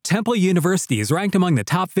Temple University is ranked among the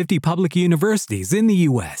top 50 public universities in the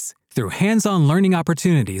U.S. Through hands-on learning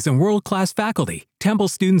opportunities and world-class faculty, Temple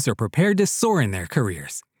students are prepared to soar in their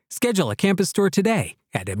careers. Schedule a campus tour today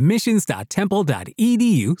at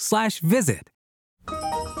admissions.temple.edu/visit.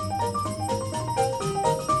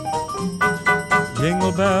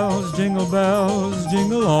 Jingle bells,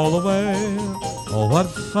 jingle all the way. Oh, what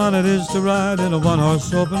fun it is to ride in a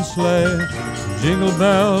one-horse open sleigh. Jingle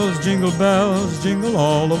bells, jingle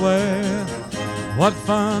all the way. What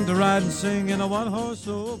fun to ride and sing in a one-horse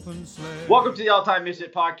open sleigh. Welcome to the All-Time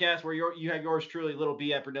Misfit Podcast, where you have yours truly, Little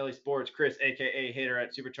B at Bernelli Sports, Chris, a.k.a. Hater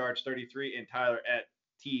at Supercharged33, and Tyler at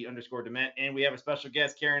T_Dement. And we have a special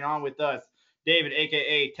guest carrying on with us, David,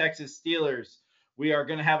 a.k.a. Texas Steelers. We are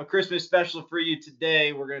going to have a Christmas special for you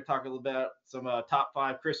today. We're going to talk a little bit about some top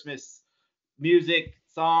 5 Christmas music,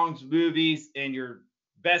 songs, movies, and your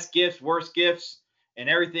best gifts, worst gifts, and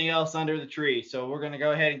everything else under the tree. So we're going to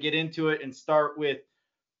go ahead and get into it and start with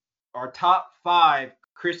our top 5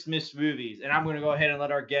 Christmas movies. And I'm going to go ahead and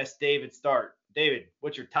let our guest David start. David,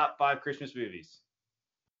 what's your top 5 Christmas movies?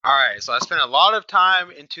 All right, so I spent a lot of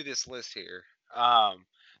time into this list here.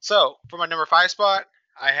 So for my number 5 spot,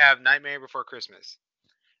 I have Nightmare Before Christmas.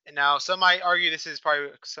 And now some might argue this is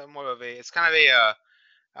probably somewhat of a, it's kind of a,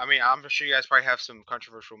 I mean, I'm sure you guys probably have some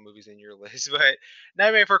controversial movies in your list, but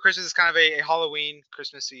Nightmare Before Christmas is kind of a Halloween,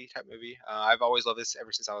 Christmassy type movie. I've always loved this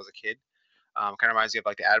ever since I was a kid. Kind of reminds me of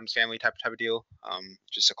like the Addams Family type of deal.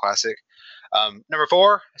 Just a classic. Number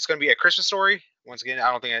 4, it's going to be A Christmas Story. Once again, I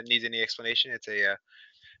don't think it needs any explanation. It's a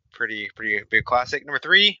pretty big classic. Number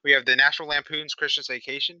 3, we have the National Lampoon's Christmas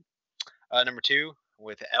Vacation. Number 2,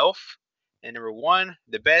 with Elf. And number 1,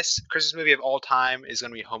 the best Christmas movie of all time is going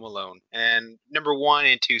to be Home Alone. And number 1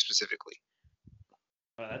 and 2 specifically.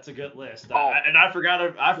 That's a good list. I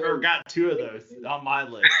forgot 2 of those on my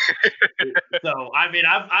list. So I mean,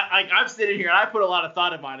 I'm sitting here and I put a lot of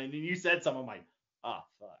thought in mine, and then you said something, I'm like, oh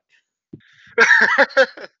fuck.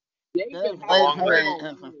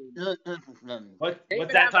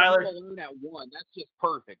 What's that, Tyler? Home Alone at 1. That's just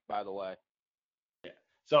perfect, by the way. Yeah.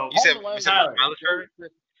 So you said Tyler.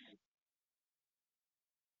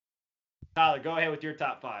 Tyler, go ahead with your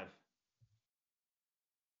top 5.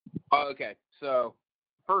 Okay, so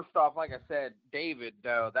first off, like I said, David,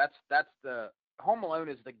 though, that's the Home Alone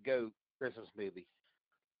is the GOAT Christmas movie.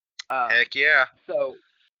 Heck yeah. So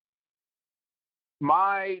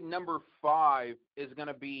my number 5 is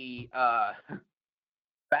gonna be Bad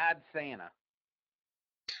Santa.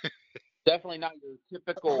 Definitely not your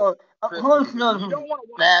typical. Of course not.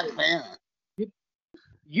 Bad Santa.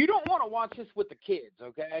 You don't want to watch this with the kids,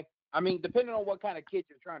 okay? I mean, depending on what kind of kid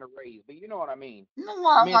you're trying to raise, but you know what I mean. You don't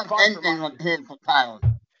want to watch anything with kids for Tyler.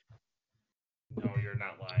 No, you're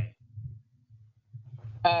not lying.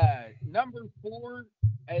 Number 4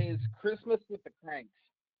 is Christmas with the Cranks.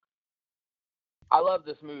 I love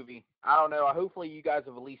this movie. I don't know. Hopefully you guys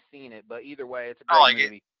have at least seen it, but either way, it's a great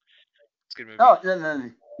movie. It's a good movie. Oh, it's a good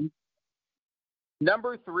movie.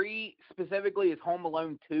 Number 3 specifically is Home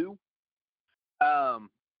Alone 2.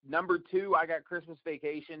 Number 2, I got Christmas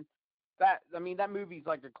Vacation. That movie's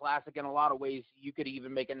like a classic in a lot of ways. You could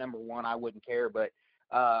even make it number 1. I wouldn't care, but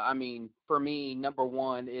I mean, for me, number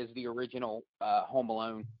 1 is the original Home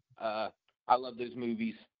Alone. I love those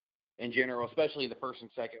movies in general, especially the first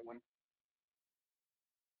and second one.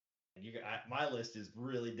 My list is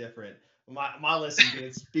really different. My list is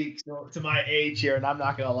going to speak to my age here, and I'm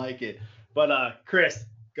not going to like it. But Chris,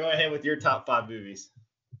 go ahead with your top 5 movies.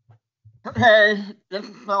 Okay, this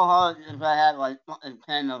is so hard if I had like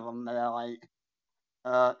 10 of them that I like.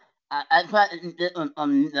 I tried to get them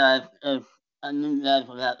from you guys if I knew you guys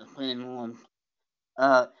would have the same ones.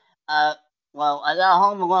 Well, I got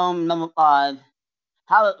Home Alone number 5.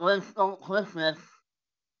 How It Lives on Christmas,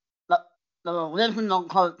 the original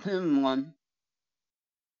cartoon one.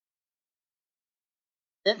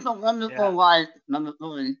 It's a Wonderful Life, number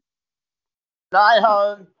 3. Die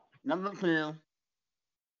Hard, number 2.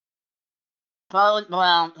 Charlie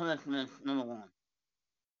Brown Christmas, number 1.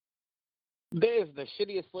 This is the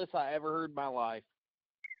shittiest list I ever heard in my life.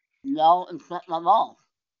 No, except my mom.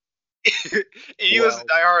 You as a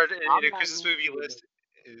Die Hard in a Christmas movie list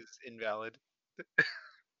is invalid.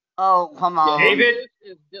 Oh, come on. David,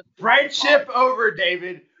 friendship over,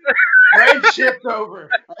 David. Friendship over.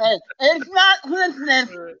 Okay, it's not Christmas,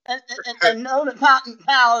 and no, the cotton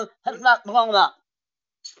cow has not blown up.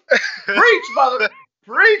 Preach, mother.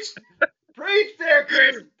 Preach. Preach there,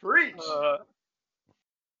 Chris. Preach.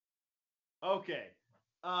 Okay.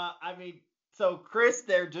 I mean, so Chris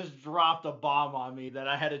there just dropped a bomb on me that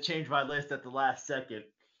I had to change my list at the last second.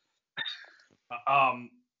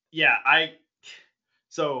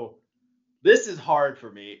 So this is hard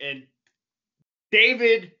for me. And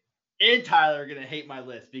David and Tyler are going to hate my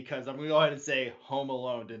list because I'm going to go ahead and say Home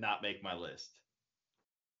Alone did not make my list.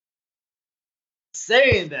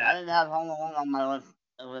 Saying I that, didn't have Home Alone on my list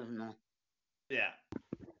originally. yeah.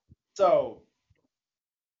 So,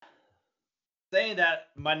 saying that,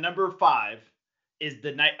 my number 5 is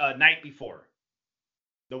the Night Before.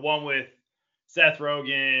 The one with Seth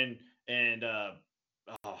Rogen and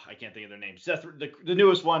I can't think of their name. Seth, the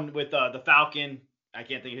newest one with the Falcon. I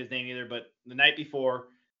can't think of his name either, but The Night Before,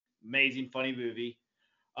 amazing, funny movie.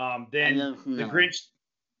 Then The Grinch.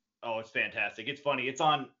 Oh, it's fantastic. It's funny. It's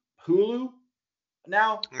on Hulu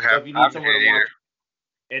now. Okay. So if you need somewhere to watch,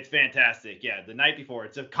 it's fantastic. Yeah, The Night Before.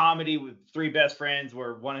 It's a comedy with 3 best friends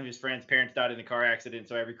where one of his friends' parents died in a car accident.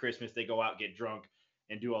 So every Christmas they go out, get drunk,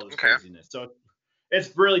 and do all this craziness. So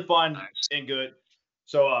it's really fun and good.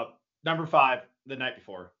 So number 5, The Night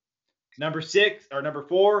Before. Number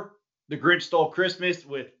 4, The Grinch Stole Christmas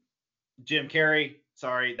with Jim Carrey.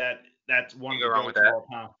 Sorry, that's one of the goats of all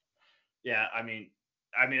time. Yeah, I mean,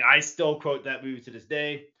 I still quote that movie to this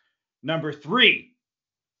day. Number 3,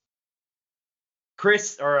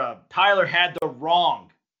 Tyler had the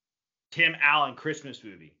wrong Tim Allen Christmas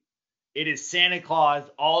movie. It is Santa Claus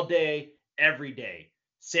all day, every day.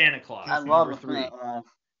 Santa Claus. I love number 3. Santa.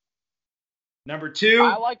 Number 2.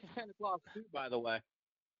 I like the Santa Claus too, by the way.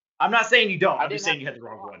 I'm not saying you don't. I'm just saying you had the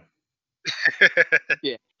wrong one.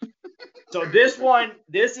 Yeah. So this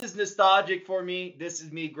is nostalgic for me. This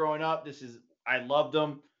is me growing up. I loved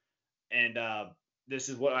them. And this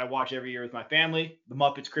is what I watch every year with my family. The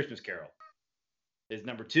Muppets Christmas Carol is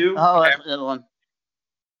number 2. Oh, that's a good one.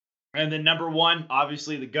 And then number 1,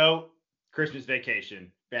 obviously the GOAT, Christmas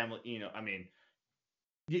Vacation. Family,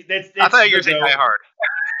 that's I thought you were saying Die Hard.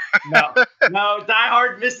 No, Die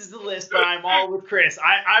Hard misses the list, but I'm all with Chris.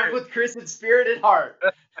 I'm with Chris in spirit and heart.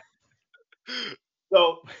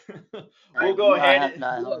 So we'll go ahead.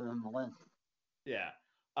 Yeah.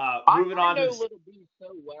 Moving on. I know Little B so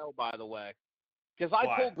well, by the way, because I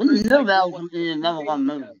told Chris Chris that was the number 1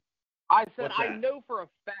 movie. I said I know for a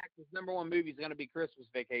fact his number 1 movie is going to be Christmas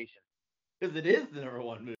Vacation. Because it is the number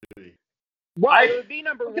 1 movie. Well, it would be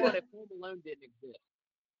number 1 if Home Alone didn't exist.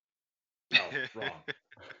 No,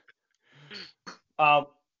 wrong.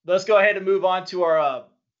 Let's go ahead and move on to our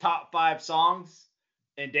top 5 songs.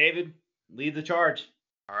 And David, lead the charge.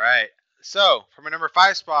 All right. So for my number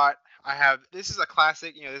 5 spot, I have, this is a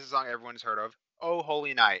classic. This is a song everyone's heard of. Oh,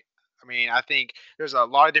 Holy Night. I mean, I think there's a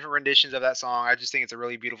lot of different renditions of that song. I just think it's a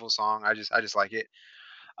really beautiful song. I just like it.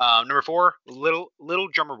 Number 4, Little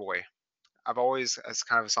Drummer Boy. It's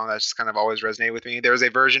kind of a song that's just kind of always resonated with me. There was a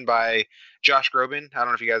version by Josh Groban. I don't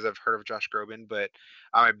know if you guys have heard of Josh Groban, but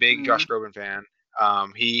I'm a big Josh Groban fan.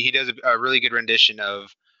 He does a really good rendition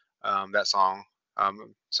of that song.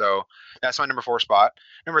 So that's my number 4 spot.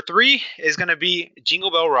 Number 3 is going to be Jingle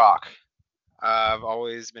Bell Rock. I've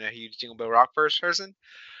always been a huge Jingle Bell Rock person.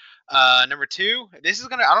 Number 2, this is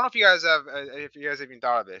gonna. I don't know if you guys have even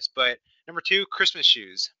thought of this, but number 2, Christmas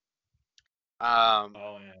Shoes.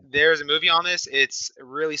 There's a movie on this. It's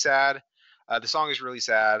really sad. The song is really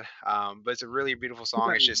sad, but it's a really beautiful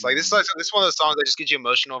song. It's just like this is one of those songs that just gets you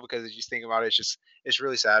emotional because you just think about it. It's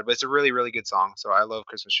really sad, but it's a really, really good song. So I love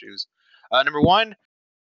Christmas Shoes. Number 1,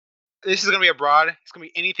 this is gonna be it's gonna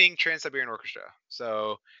be anything Trans-Siberian Orchestra.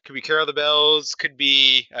 So could be Carol of the Bells, could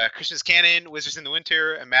be Christmas Canon, Wizards in the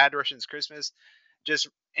Winter, and Mad Russian's Christmas. Just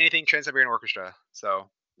anything Trans-Siberian Orchestra. So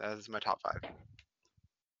that is my top 5.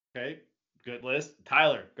 Okay, good list.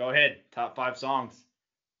 Tyler, go ahead. Top 5 songs.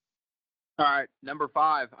 All right, number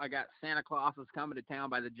 5, I got Santa Claus is Coming to Town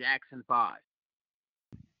by the Jackson 5.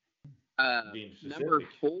 Number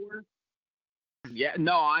 4. Yeah,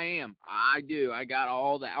 no, I am. I do. I got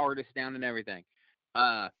all the artists down and everything.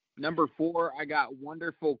 Number 4, I got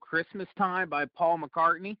Wonderful Christmas Time by Paul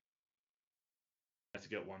McCartney. That's a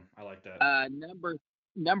good one. I like that.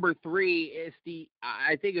 Number 3 is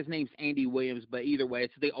I think his name's Andy Williams, but either way,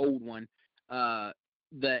 it's the old one.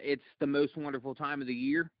 It's The Most Wonderful Time of the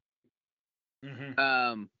Year.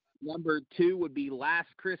 Mm-hmm. Number 2 would be Last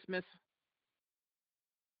Christmas.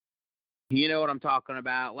 You know what I'm talking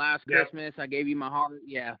about. Last Christmas, I Gave You My Heart.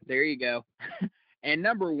 Yeah, there you go. And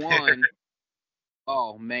number 1,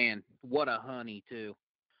 oh, man, what a honey, too.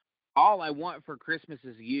 All I Want for Christmas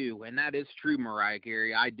Is You, and that is true, Mariah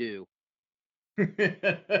Carey. I do.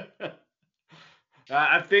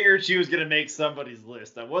 I figured she was going to make somebody's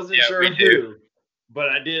list. I wasn't sure who, but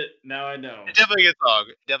I did. Now I know. It's definitely a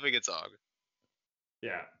good song.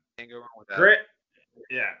 Yeah. Can't go wrong with that.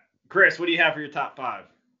 Chris, what do you have for your top 5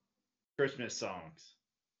 Christmas songs?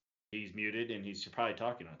 He's muted and he's probably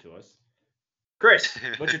talking to us. Chris,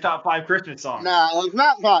 what's your top 5 Christmas songs? No, I was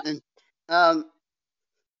not talking.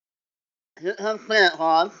 Here comes Santa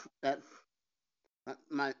Claus. That's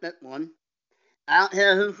my fifth one. I don't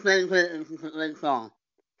care who sings it. It's a great song.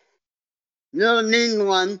 No mean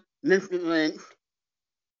one, Mr. Lynch.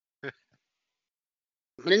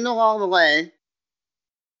 Jingle all the way.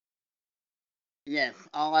 Yes,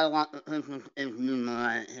 all I want for Christmas is new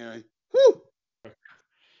Mariah Carey. Whew!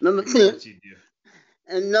 Number Of 2, course you do.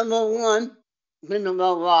 and number 1, Jingle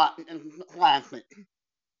Bell Rock. It's a classic.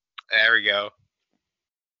 There we go.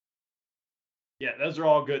 Yeah, those are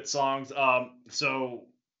all good songs. So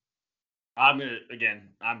I'm gonna again.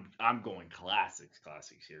 I'm going classics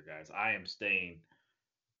here, guys. I am staying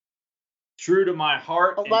true to my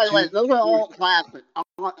heart. Oh, and by the way, to- those are all classics. I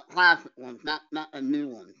want the classic ones, not the new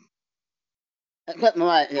ones. Except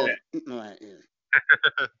Mariah Carey. Mariah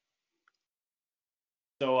Carey.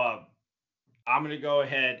 So I'm gonna go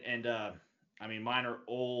ahead and mine are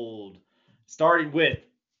old. Starting with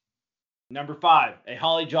number 5, A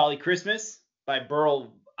Holly Jolly Christmas by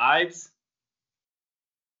Burl Ives.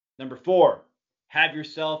 Number 4, Have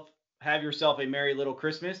Yourself a Merry Little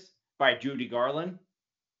Christmas by Judy Garland.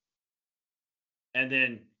 And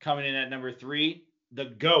then coming in at number 3, the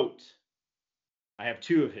GOAT. I have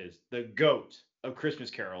 2 of his. The GOAT of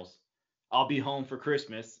Christmas carols. I'll Be Home for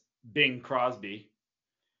Christmas, Bing Crosby.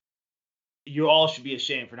 You all should be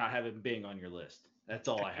ashamed for not having Bing on your list. That's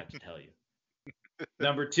all I have to tell you.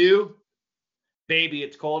 Number 2, Baby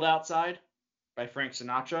It's Cold Outside by Frank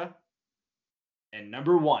Sinatra. And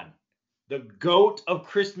number 1, the GOAT of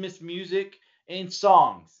Christmas music and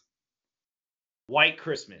songs, White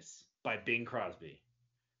Christmas by Bing Crosby.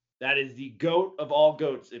 That is the GOAT of all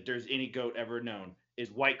goats, if there's any goat ever known,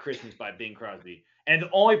 is White Christmas by Bing Crosby. And the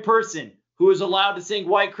only person who is allowed to sing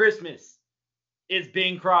White Christmas is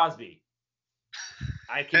Bing Crosby.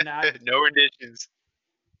 I cannot. No renditions.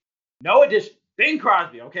 No addition. Bing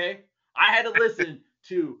Crosby, okay? I had to listen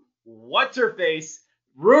to What's Her Face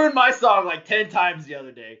ruin my song like 10 times the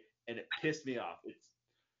other day, and it pissed me off.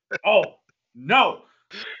 Oh, no.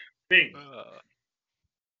 Bing.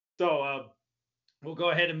 So we'll go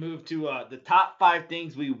ahead and move to the top 5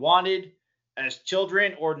 things we wanted as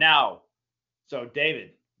children or now. So,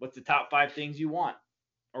 David, what's the top 5 things you want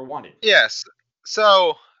or wanted? Yes.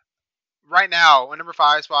 So right now, my number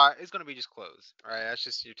 5 spot is going to be just clothes. Right, that's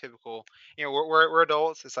just your typical. We're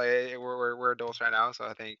adults. It's like we're adults right now, so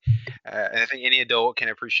I think any adult can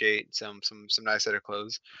appreciate some nice set of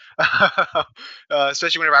clothes.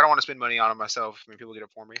 Especially whenever I don't want to spend money on them myself. I mean, people get it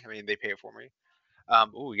for me. I mean, they pay it for me.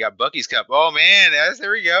 We got Bucky's Cup. Oh man,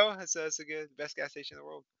 there we go. That's a good best gas station in the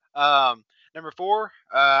world. Number 4,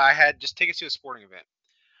 I had just tickets to a sporting event.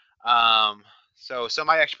 So some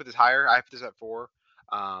might actually put this higher. I put this at 4.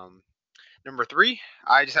 Number 3,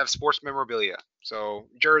 I just have sports memorabilia. So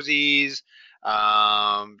jerseys,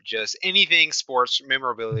 just anything sports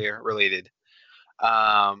memorabilia related.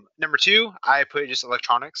 Number 2, I put just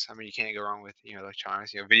electronics. I mean, you can't go wrong with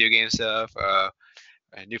electronics. Video game stuff, a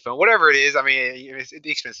new phone, whatever it is. I mean, it's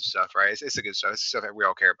the expensive stuff, right? It's the good stuff. It's the stuff that we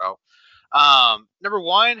all care about. Number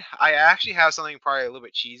 1, I actually have something probably a little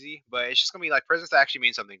bit cheesy, but it's just gonna be like presents that actually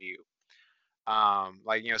mean something to you.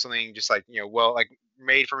 Like something just like well, like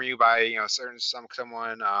made for you by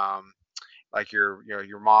someone, like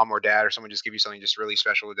your mom or dad or someone just give you something just really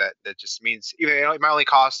special that just means even it might only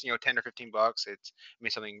cost 10 or $15. It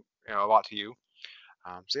means something a lot to you.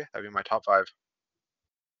 So yeah, that'd be my top 5.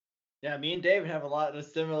 Yeah, me and David have a lot of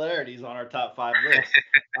similarities on our top 5 list.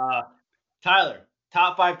 Tyler,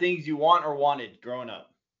 top 5 things you want or wanted growing up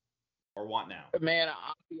or want now. Man,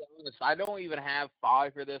 I'll be honest. I don't even have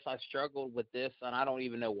 5 for this. I struggled with this, and I don't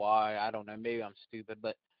even know why. I don't know. Maybe I'm stupid,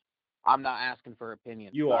 but I'm not asking for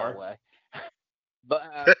opinions. You by are. the way.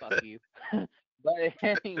 But fuck you. But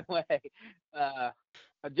anyway,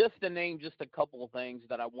 just to name just a couple of things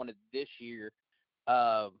that I wanted this year.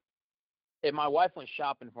 And my wife went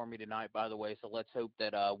shopping for me tonight, by the way. So let's hope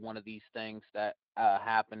that one of these things that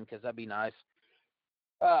happen, because that'd be nice.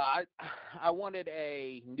 I wanted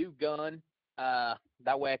a new gun.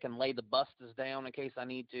 That way I can lay the busters down in case I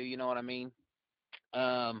need to. You know what I mean?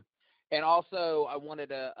 And also I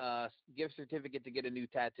wanted a gift certificate to get a new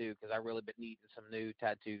tattoo because I really been needing some new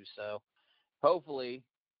tattoos. So hopefully,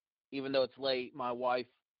 even though it's late, my wife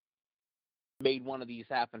made one of these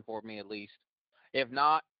happen for me at least. If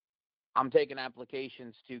not, I'm taking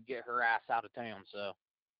applications to get her ass out of town. So.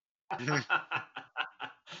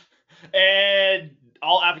 And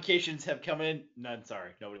all applications have come in. None,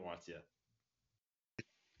 sorry. Nobody wants you.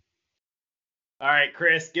 All right,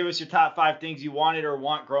 Chris, give us your top 5 things you wanted or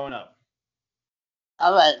want growing up.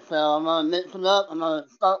 All right, so I'm gonna mix it up. I'm gonna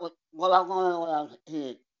start with what I wanted when I was a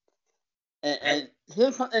kid. Hey. And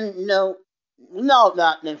here's something, you know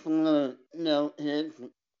about this from here's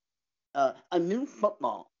a new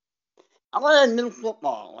football. I want a new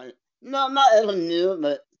football. Like, no, not ever new,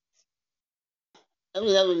 but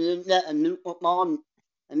every other year get a new football.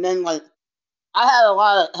 And then, like, I had a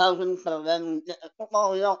lot of cousins, so then we get the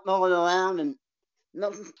football, we don't throw it around, and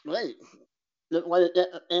that's just great. That's what it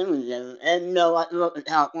gets the family together. And, I grew up in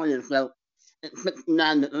California, so it's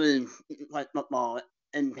 69 degrees, it's like football at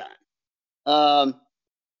any time.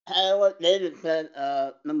 What David said,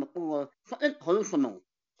 number 4, something personal.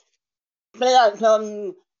 Say I tell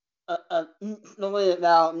you a story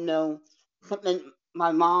about, something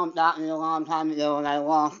my mom got me a long time ago and I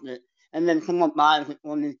lost it, and then someone buys it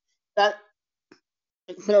for me. That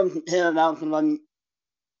it shows you care about somebody,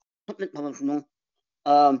 something personal.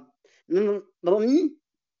 Um, number 3,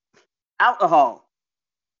 alcohol.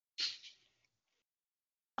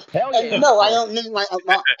 Hell And yeah. no, I don't mean like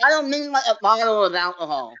I don't mean like a bottle of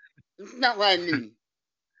alcohol. That's not what I mean.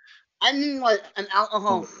 I mean like an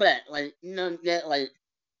alcohol set, like get like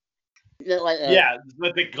Yeah,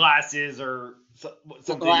 with the glasses or something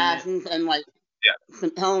in it. glasses and like some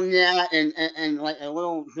cognac and like a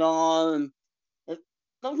little jar and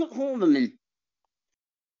those are cool to me.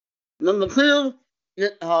 Number 2,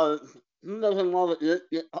 get cards. Who doesn't love it?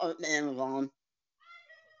 Get cards to Amazon.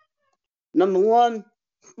 Number 1,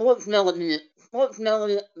 sports memorabilia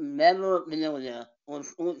or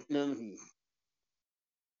sports jerseys.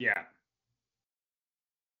 Yeah,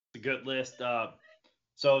 it's a good list.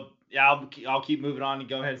 So yeah, I'll keep moving on and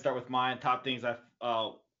go ahead and start with mine. Top things I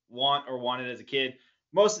want or wanted as a kid.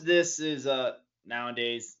 Most of this is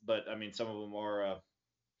nowadays, but I mean some of them are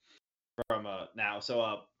from now.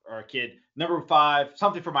 So or a kid. Number 5,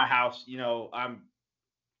 something for my house. I'm a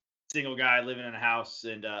single guy living in a house,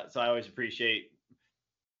 and so I always appreciate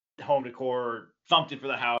home decor or something for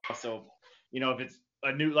the house. So if it's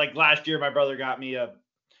a new, like last year, my brother got me a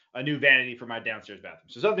new vanity for my downstairs bathroom.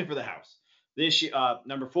 So something for the house. This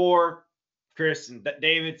number 4, Chris and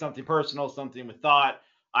David, something personal, something with thought.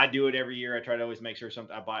 I do it every year. I try to always make sure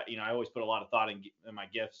something I buy. I always put a lot of thought in my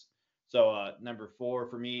gifts. So number 4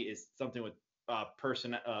 for me is something with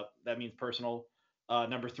person. That means personal.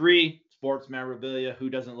 Number 3, sports memorabilia. Who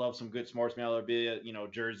doesn't love some good sports memorabilia?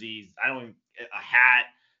 Jerseys. I don't even a hat.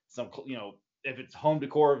 Some if it's home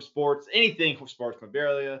decor of sports, anything for sports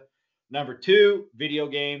memorabilia. Number 2, video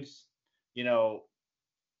games. You know,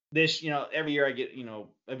 every year I get,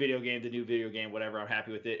 a video game, the new video game, whatever. I'm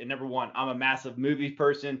happy with it. And number 1, I'm a massive movie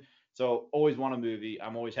person, so always want a movie.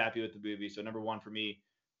 I'm always happy with the movie. So number 1 for me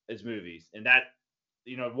is movies, and that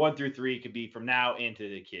 1 through 3 could be from now into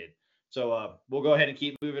the kid. So we'll go ahead and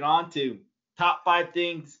keep moving on to top 5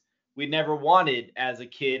 things we never wanted as a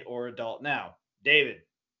kid or adult. Now, David.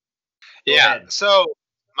 Yeah. Ahead. So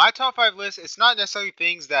my top 5 list, it's not necessarily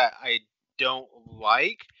things that I don't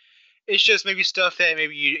like. It's just maybe stuff that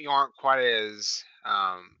maybe you aren't quite as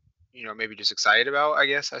maybe just excited about. I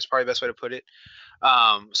guess that's probably the best way to put it.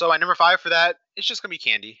 So my number 5 for that, it's just gonna be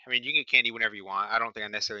candy. I mean, you can get candy whenever you want. I don't think I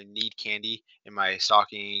necessarily need candy in my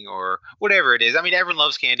stocking or whatever it is. I mean, everyone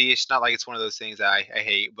loves candy. It's not like it's one of those things that I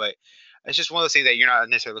hate, but it's just one of those things that you're not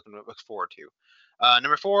necessarily look forward to.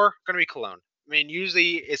 Number 4, gonna be cologne. I mean,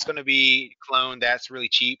 usually it's gonna be cologne that's really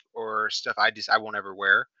cheap or stuff I won't ever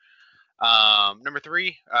wear. Number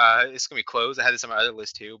 3, it's gonna be clothes. I had this on my other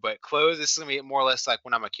list too, but clothes. This is gonna be more or less like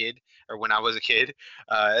when I'm a kid or when I was a kid.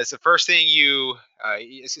 It's the first thing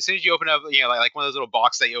as soon as you open up, like one of those little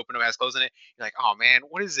boxes that you open up has clothes in it. You're like, oh man,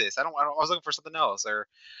 what is this? I was looking for something else,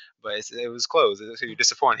 but it was clothes. So you're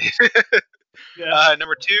disappointed. Yeah.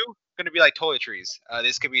 Number 2, gonna be like toiletries.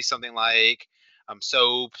 This could be something like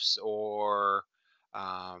soaps or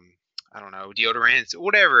um, I don't know, deodorants,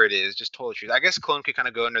 whatever it is, just toiletries. I guess cologne could kind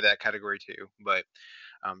of go under that category too, but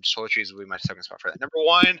just toiletries would be my second spot for that. Number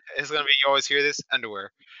 1 is gonna be, you always hear this,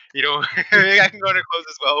 underwear. I can go under clothes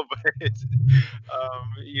as well, but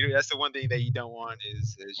that's the one thing that you don't want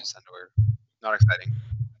is just underwear. Not exciting.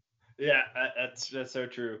 Yeah, that's so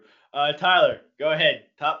true. Tyler, go ahead.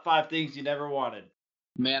 Top 5 things you never wanted.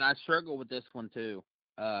 Man, I struggle with this one too.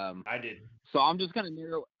 I did. So I'm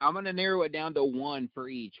gonna narrow it down to 1 for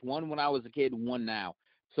each. 1 when I was a kid, 1 now.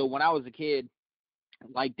 So when I was a kid,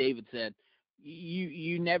 like David said,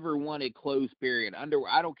 you never wanted clothes. Period.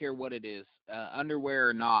 I don't care what it is, underwear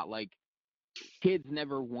or not. Like kids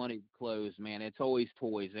never wanted clothes, man. It's always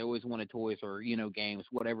toys. They always wanted toys or games,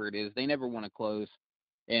 whatever it is. They never wanted clothes,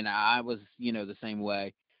 and I was the same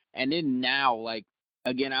way. And then now, like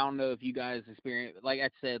again, I don't know if you guys experience, like I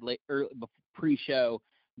said, pre-show,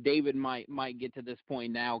 David might get to this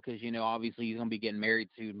point now because obviously he's gonna be getting married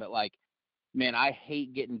soon. But like, man, I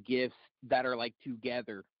hate getting gifts that are like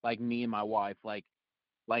together, like me and my wife. Like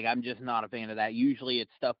I'm just not a fan of that. Usually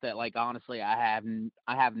it's stuff that like honestly I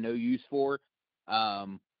have no use for.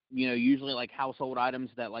 Usually like household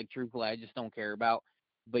items that like truthfully I just don't care about.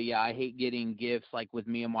 But yeah, I hate getting gifts like with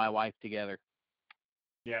me and my wife together.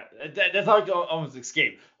 Yeah, that's how I almost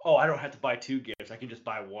escape. Oh, I don't have to buy 2 gifts. I can just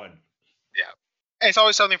buy one. Yeah. And it's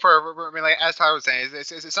always something for I mean, like as Tyler was saying,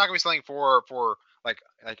 it's not gonna be something for like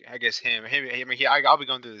I guess him. I mean, I'll be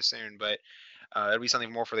going through this soon, but it'll be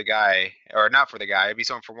something more for the guy, or not for the guy. It'll be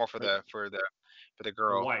something for more for the The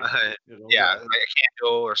girl. wife. You know, Yeah, yeah. like a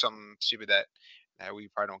candle or something stupid that we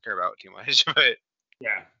probably don't care about too much. But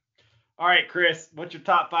Yeah. All right, Chris, what's your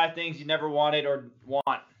top 5 things you never wanted or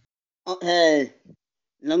want? Okay,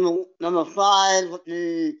 number 5 would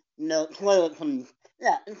be toilet.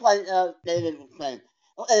 Yeah, it's like David was saying.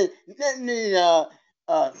 Okay, get me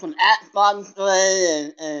some Axe body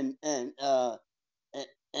spray and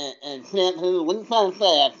shampoo. What are you trying to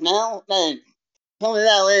say? Now, thanks. Tell me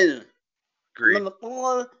that later. agreed. Number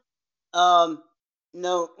 4,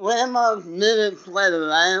 grandma's knitted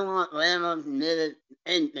sweater. I don't want grandma's knitted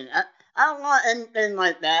anything. I don't want anything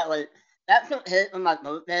like that. Like, that's okay for my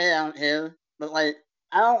birthday, I don't care. But, like,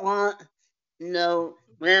 I don't want,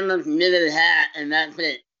 grandma's knitted hat and that's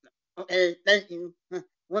it. Okay, thank you.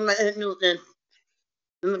 What am I going to do with this?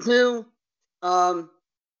 Number 2,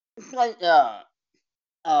 it's like,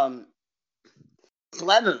 um,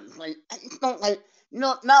 sweaters. Like, I just don't like,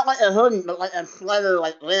 not like a hoodie, but like a sweater,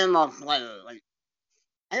 like grandma's sweater. Like,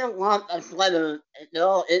 I don't want a sweater. They're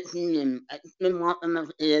all itchy, and I just didn't want them as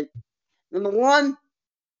a kid. Number 1,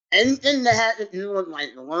 anything that has to do with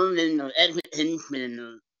like learning or education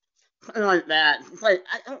or something like that. It's like,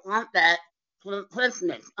 I don't want that for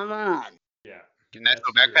Christmas. Come on. Yeah. Your nice That's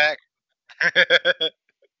little backpack.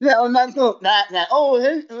 Yeah, oh, nice little backpack. Oh,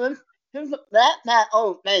 here's a backpack.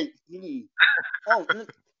 Oh, thanks. Oh,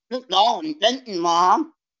 this Dolly. Thank you,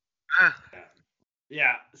 Mom.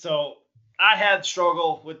 Yeah. So I had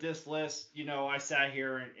struggle with this list. I sat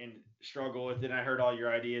here and struggled with it. And I heard all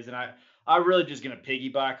your ideas, and I'm really just gonna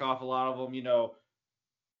piggyback off a lot of them.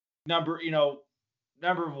 Number you know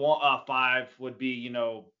number 5 would be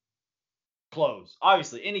clothes.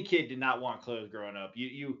 Obviously, any kid did not want clothes growing up.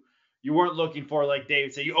 You weren't looking for, like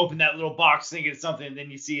David said, you open that little box thinking it's something, and then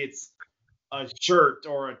you see it's a shirt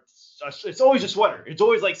or it's always a sweater. It's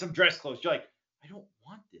always like some dress clothes. You're like, I don't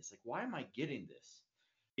want this. Like, why am I getting this?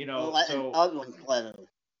 Like an So ugly sweater.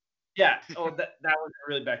 yeah. Oh, that was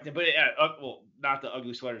really back then. But yeah, well, not the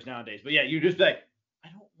ugly sweaters nowadays. But yeah, you just like, I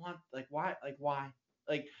don't want, like, why,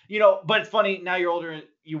 like, But it's funny now you're older and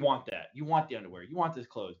you want that. You want the underwear. You want this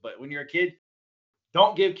clothes. But when you're a kid,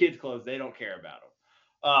 don't give kids clothes. They don't care about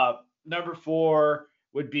them. Number 4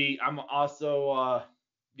 would be, I'm also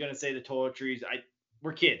gonna say the toiletries.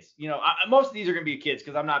 We're kids. Most of these are gonna be kids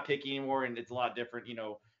because I'm not picky anymore, and it's a lot different.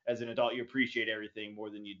 As an adult, you appreciate everything more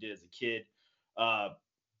than you did as a kid. Uh,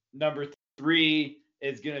 Number 3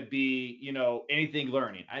 is gonna be anything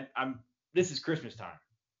learning. I'm This is Christmas time.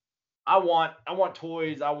 I want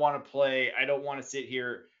toys. I want to play. I don't want to sit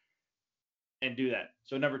here and do that.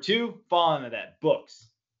 So number 2, fall into that, books.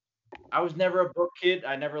 I was never a book kid.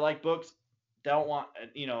 I never liked books. Don't want,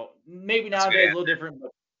 maybe That's a good nowadays a answer. little different,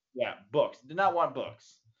 but yeah, books. Did not want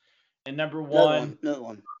books. And number Good one. 1, Good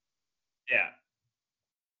one. yeah.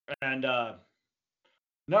 And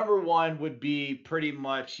number 1 would be pretty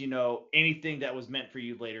much, anything that was meant for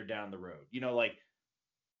you later down the road.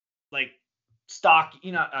 Like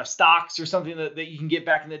stocks or something that you can get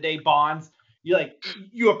back in the day, bonds.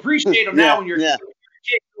 You appreciate them now Yeah, when you're a yeah.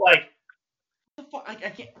 kid. You're like, what the fuck? I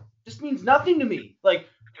can't. This means nothing to me. Like,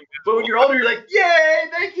 but when you're older, you're like, yay,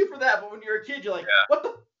 thank you for that. But when you're a kid, you're like, Yeah. what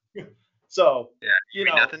the? So, Yeah. You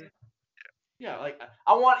mean nothing. yeah, like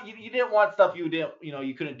I want you didn't want stuff you didn't,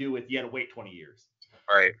 you couldn't do with. You had to wait 20 years.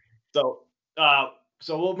 All right. So,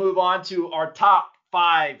 so we'll move on to our top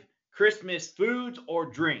 5 Christmas foods or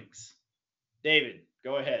drinks. David,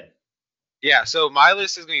 go ahead. Yeah. So my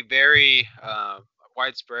list is gonna be very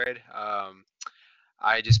widespread.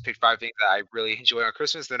 I just picked 5 things that I really enjoy on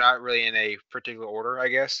Christmas. They're not really in a particular order, I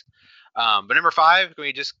guess. But number 5, going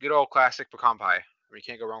to be just good old classic pecan pie. I mean, you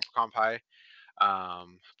can't go wrong with pecan pie.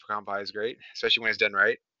 Pecan pie is great, especially when it's done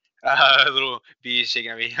right. Little bee shaking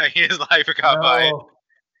at me. He doesn't like pecan pie.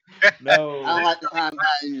 No. I don't like the time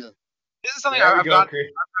either. This is something There we I've go, gotten Chris.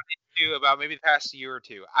 into about maybe the past year or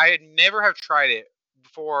two. I had never have tried it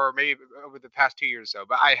before, maybe over the past 2 years or so,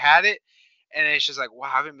 but I had it, and it's just like,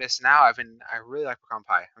 wow, I've been missing out. I really like pecan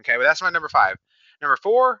pie. Okay, but that's my number 5. Number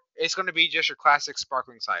 4, it's going to be just your classic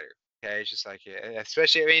sparkling cider. Okay, it's just like,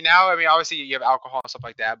 especially, I mean, now, I mean, obviously you have alcohol and stuff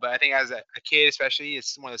like that, but I think as a kid, especially,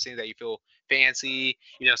 it's one of those things that you feel fancy.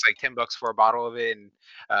 It's like $10 for a bottle of it, and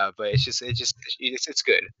but it's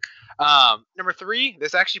good. Number 3,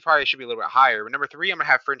 this actually probably should be a little bit higher, but number 3, I'm gonna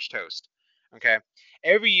have French toast. Okay,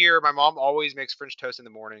 every year my mom always makes French toast in the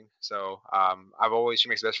morning, so she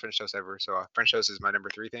makes the best French toast ever. So French toast is my number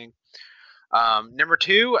 3 thing. Number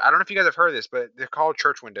 2, I don't know if you guys have heard of this, but they're called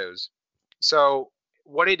church windows. So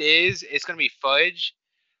what it is, it's going to be fudge.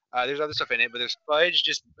 There's other stuff in it, but there's fudge.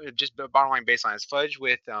 Just bottom line baseline is fudge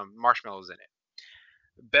with marshmallows in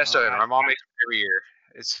it. Best of it. My mom makes it every year.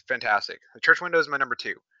 It's fantastic. The church window is my number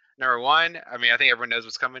 2. Number 1, I mean, I think everyone knows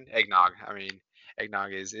what's coming. Eggnog. I mean,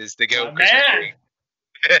 eggnog is the go Christmas drink.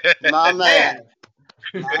 My man.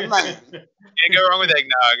 My man. Can't go wrong with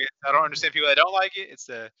eggnog. I don't understand people that don't like it. It's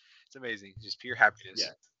amazing. Just pure happiness.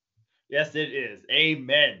 Yes, it is.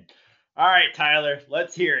 Amen. All right, Tyler,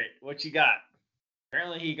 let's hear it. What you got?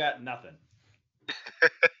 Apparently he got nothing.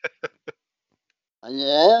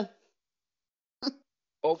 Yeah.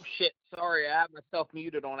 Oh shit! Sorry, I have myself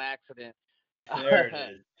muted on accident. There it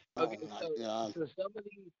is. Okay, Oh, so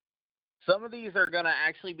some of these are gonna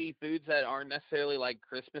actually be foods that aren't necessarily like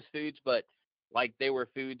Christmas foods, but like they were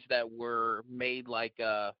foods that were made like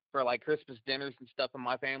for like Christmas dinners and stuff in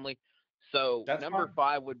my family. So That's number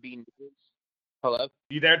fine. 5 would be noodles. Hello?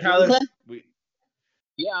 You there, Tyler?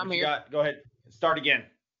 Yeah, I'm here. Go ahead. Start again.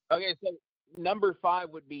 Okay, so number 5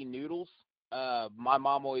 would be noodles. My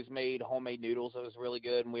mom always made homemade noodles. It was really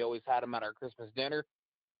good, and we always had them at our Christmas dinner.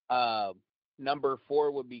 Number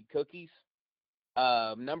 4 would be cookies.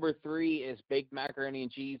 Number 3 is baked macaroni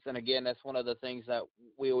and cheese, and again, that's one of the things that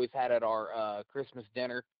we always had at our Christmas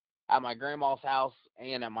dinner at my grandma's house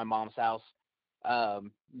and at my mom's house.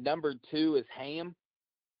 Number 2 is ham,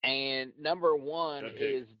 and number 1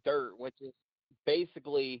 is dirt, which is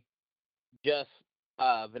basically just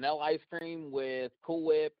vanilla ice cream with Cool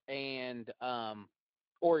Whip and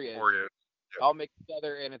Oreos. All mixed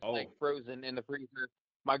together, and it's like frozen in the freezer.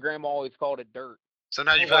 My grandma always called it dirt.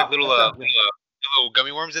 Sometimes you feel like little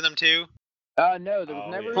gummy worms in them too. No, there was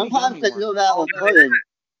never any sometimes gummy they worms. do that with pudding.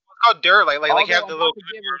 It's called dirt. Like you have the Although little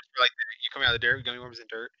gummy worms for like you come out of the dirt, gummy worms in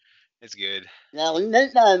dirt. It's good. Yeah, we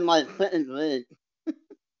make that in my fitness league.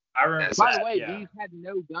 I remember. By the way, these had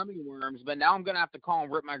no gummy worms, but now I'm gonna have to call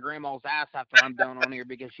and rip my grandma's ass after I'm done on here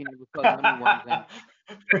because she never put gummy worms in.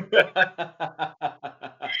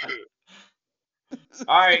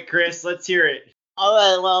 All right, Chris, let's hear it. All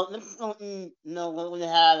right, well, this is something what we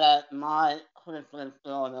had at my Christmas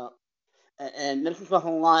growing up, and this is a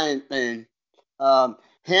Hawaiian thing.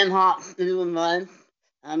 Ham hock stew and rice.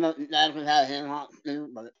 I don't know if you guys have had ham hock stew,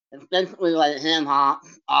 but it's basically like ham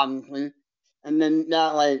hocks, obviously, and then you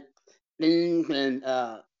got like beans and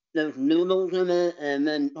there's noodles in it, and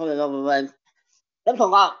then put it over rice. That's a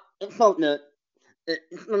lot. It's so good. It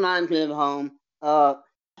reminds me of home. I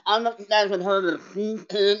don't know if you guys have heard of sea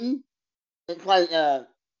candy. It's like a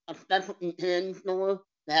specialty candy store.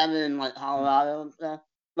 They have it in like Colorado and stuff.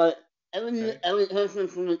 But every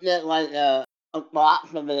Christmas we would get like a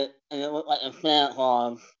box of it, and it looked like a Santa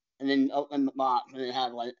Claus. And then you open the box, and it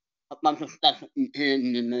had like a bunch of specialty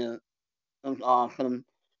candy in there. It was awesome.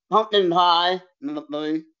 Pumpkin pie, number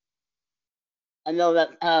 3. I know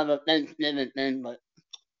that's kind of a Thanksgiving thing, but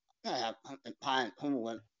I gotta have pumpkin pie and Cool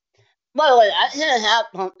Whip. By the way, I can't have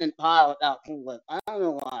pumpkin pie without Cool Whip. I don't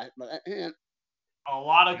know why, but I can't. A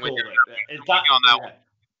lot of Cool Whip. It's not on that one.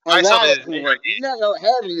 I love Cool Whip. You don't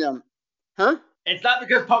have them. Huh? It's not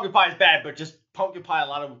because pumpkin pie is bad, but just pumpkin pie, a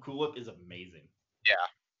lot of Cool Whip is amazing.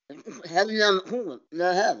 Yeah. It's heavy on the Cool Whip. You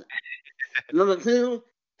gotta have it. Number 2,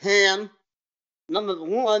 ham. Number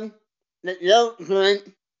 1, the yolk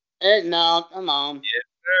drink. Eggnog. Come on. Yes,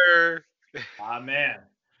 sir. Man.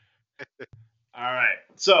 All right.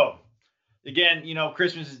 So, again,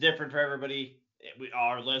 Christmas is different for everybody.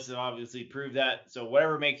 Our list has obviously proved that. So,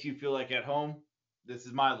 whatever makes you feel like at home, this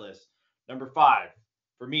is my list. Number 5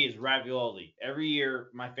 for me is ravioli. Every year,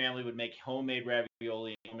 my family would make homemade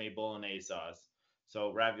ravioli and homemade bolognese sauce.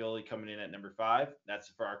 So, ravioli coming in at number 5. That's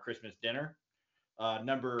for our Christmas dinner.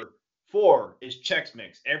 Number 4 is Chex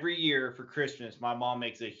Mix. Every year for Christmas, my mom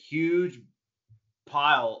makes a huge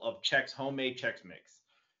pile of homemade Chex Mix.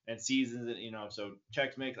 And seasons it, so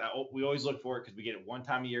Chex Mix, we always look for it because we get it one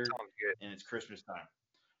time a year, and it's Christmas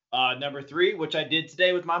time. Number 3, which I did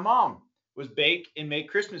today with my mom, was bake and make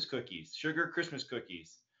Christmas cookies, sugar Christmas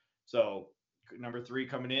cookies. So number 3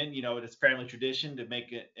 coming in, it's family tradition to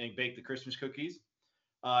make it and bake the Christmas cookies.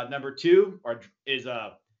 Number 2 is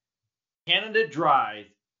Canada Dry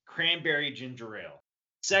cranberry ginger ale.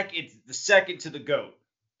 It's the second to the goat.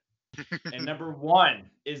 And number one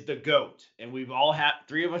is the goat. And we've all had,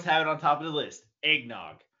 three of us have it on top of the list.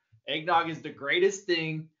 Eggnog. Eggnog is the greatest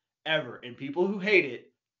thing ever. And people who hate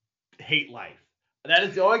it hate life. That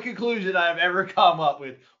is the only conclusion I've ever come up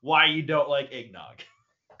with why you don't like eggnog.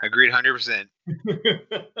 Agreed 100%.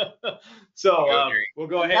 So Go drink. we'll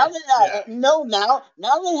go ahead. Now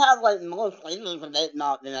they have like more flavors of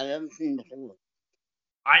eggnog than I've ever seen before.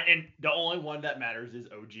 And the only one that matters is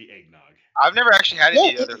OG eggnog. I've never actually had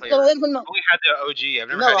any other flavors. I've So only had the OG. I've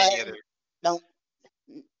never had any other. Don't.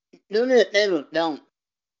 Do me a favor, don't.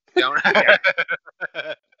 Don't.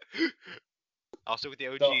 I'll stick with the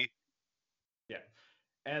OG. So, yeah.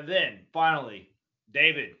 And then finally,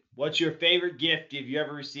 David, what's your favorite gift have you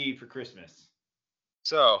ever received for Christmas?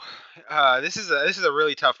 So, this is a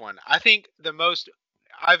really tough one. I think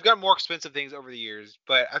I've got more expensive things over the years,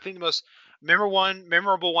 but I think the most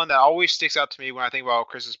memorable one that always sticks out to me when I think about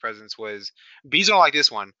Christmas presents was, bees don't like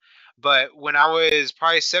this one, but when I was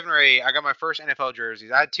probably 7 or 8, I got my first NFL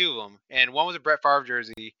jerseys. I had 2 of them, and one was a Brett Favre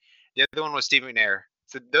jersey, the other one was Steve McNair.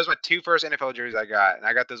 So those were my 2 first NFL jerseys I got, and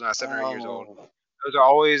I got those when I was 7 or 8 years old. Those have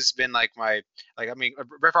always been like Brett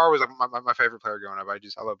Favre was like my favorite player growing up.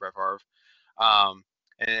 I love Brett Favre.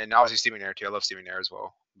 And obviously Steve McNair too. I love Steve McNair as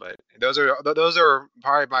well. But those are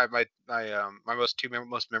probably my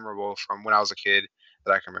most memorable from when I was a kid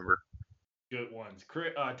that I can remember. Good ones.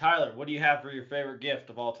 Tyler, what do you have for your favorite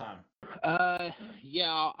gift of all time?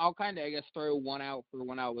 Yeah, I'll kind of, I guess, throw one out for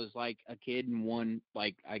when I was like a kid, and one,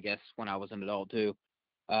 like, I guess when I was an adult too.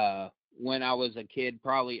 When I was a kid,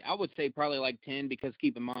 I would say probably like 10, because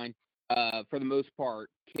keep in mind, for the most part,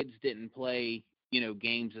 kids didn't play,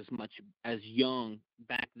 games as much as young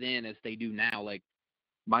back then as they do now. Like,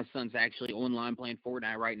 my son's actually online playing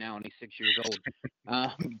Fortnite right now, and he's 6 years old.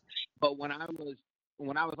 But when I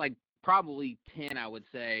was like probably 10, I would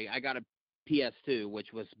say I got a PS2,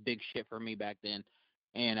 which was big shit for me back then,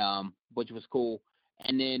 and which was cool.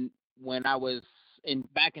 And then when I was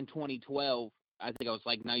back in 2012, I think I was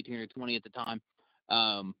like 19 or 20 at the time.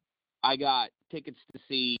 I got tickets to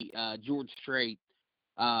see George Strait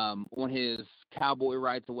on his Cowboy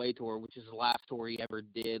Rides Away tour, which is the last tour he ever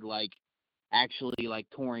did, like actually like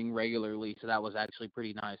touring regularly. So that was actually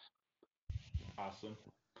pretty nice. Awesome.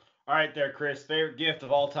 All right, there, Chris. Favorite gift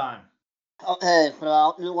of all time. Okay, so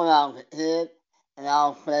I'll do when I was a kid, and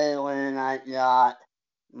I'll say when I got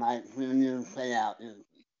my new payout.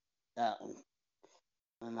 That was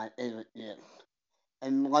my favorite gift.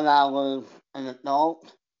 And when I was an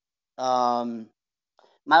adult, my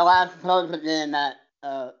last closing game at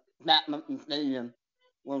Batman Stadium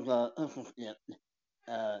was a Christmas gift.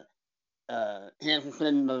 Kansas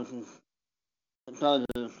City versus the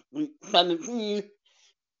Chargers, week 17,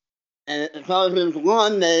 and the Chargers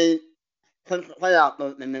won. They took the playoff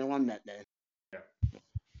vote, and they won that day. Yeah.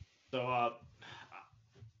 So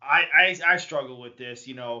I struggle with this.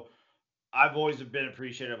 I've always been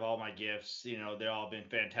appreciative of all my gifts. They've all been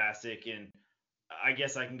fantastic, and I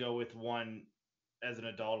guess I can go with one as an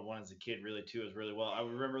adult, one as a kid, really too, as really well. I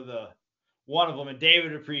remember one of them, and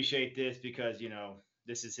David would appreciate this because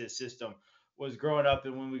this is his system. Was growing up,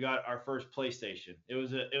 and when we got our first PlayStation, it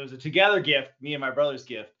was a together gift, me and my brother's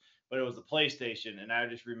gift, but it was a PlayStation, and I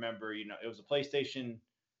just remember, it was a PlayStation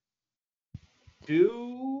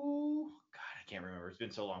 2. God, I can't remember. It's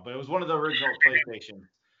been so long, but it was one of the original PlayStations.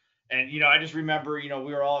 And I just remember, we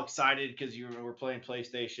were all excited because you were playing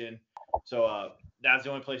PlayStation. So that's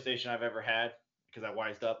the only PlayStation I've ever had because I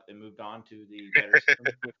wised up and moved on to the better system.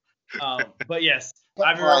 But yes,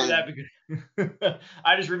 I remember that because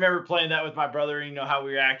I just remember playing that with my brother. And how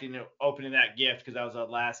we were acting, opening that gift because that was the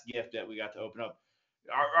last gift that we got to open up.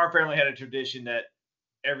 Our family had a tradition that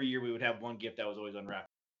every year we would have one gift that was always unwrapped.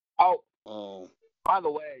 Oh, by the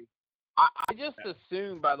way, I just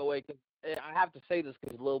assumed, by the way, because I have to say this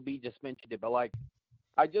because Lil B just mentioned it, but like,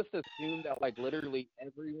 I just assumed that like literally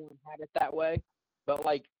everyone had it that way. But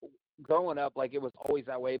like growing up, like it was always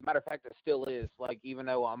that way. Matter of fact, it still is. Like even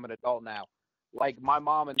though I'm an adult now, like my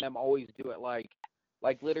mom and them always do it. Like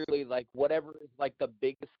literally, like whatever is like the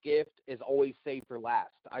biggest gift is always saved for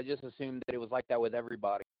last. I just assumed that it was like that with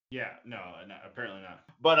everybody. Yeah, no, apparently not.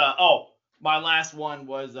 But my last one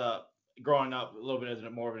was growing up a little bit as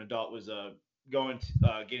more of an adult was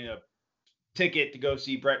getting a ticket to go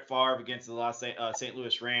see Brett Favre against the St.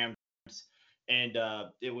 Louis Rams, and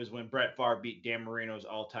it was when Brett Favre beat Dan Marino's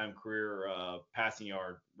all-time career passing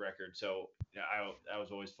yard record. So that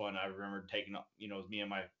was always fun. I remember taking, it was me and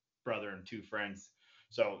my brother and 2 friends.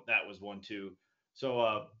 So that was one too.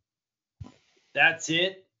 So that's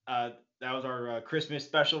it. That was our Christmas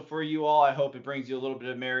special for you all. I hope it brings you a little bit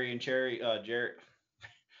of merry and cherry, Jared.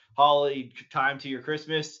 holiday time to your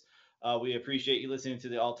Christmas. We appreciate you listening to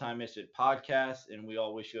the All Time Misfit podcast, and we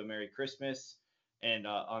all wish you a Merry Christmas. And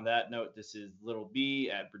on that note, this is Little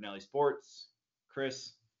B at Brunelli Sports.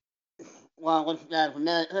 Chris. Well, what's that?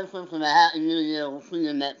 Merry Christmas and a Happy New Year. We'll see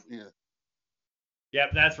you next year.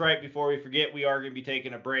 Yep, that's right. Before we forget, we are going to be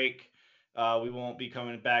taking a break. We won't be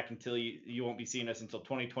coming back until you won't be seeing us until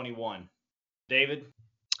 2021. David?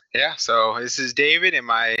 Yeah, so this is David, and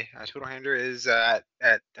my Twitter handle is at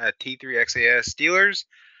T3XAS Steelers.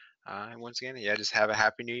 And once again, just have a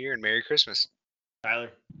Happy New Year and Merry Christmas. Tyler?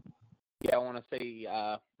 Yeah, I want to say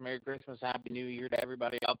Merry Christmas, Happy New Year to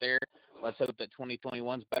everybody out there. Let's hope that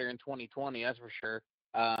 2021's better than 2020, that's for sure.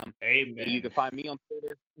 Amen. You can find me on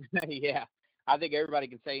Twitter. Yeah, I think everybody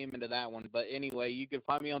can say amen to that one. But anyway, you can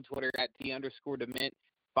find me on Twitter at T_Dement.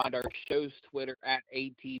 Find our show's Twitter at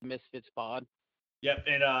ATMisfitsPod. Yep,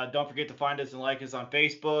 and don't forget to find us and like us on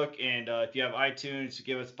Facebook. And if you have iTunes,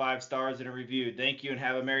 give us 5 stars and a review. Thank you, and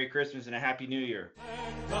have a Merry Christmas and a Happy New Year.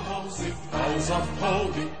 The house with bells of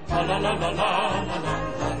holy, la la la la la la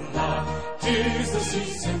la la. 'Tis the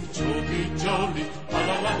season to be jolly, la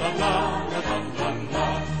la la la la la la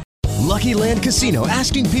la. Lucky Land Casino,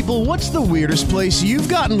 asking people, what's the weirdest place you've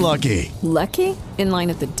gotten lucky? Lucky? In line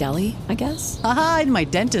at the deli, I guess? Aha, in my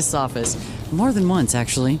dentist's office. More than once,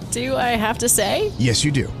 actually. Do I have to say? Yes,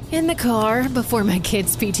 you do. In the car before my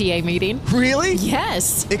kids' PTA meeting. Really?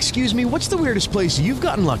 Yes. Excuse me, what's the weirdest place you've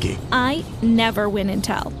gotten lucky? I never win and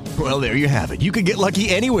tell. Well, there you have it. You can get lucky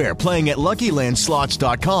anywhere, playing at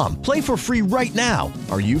LuckyLandSlots.com. Play for free right now.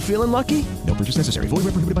 Are you feeling lucky? No purchase necessary. Void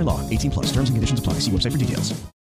where prohibited by law. 18+. Terms and conditions apply. See website for details.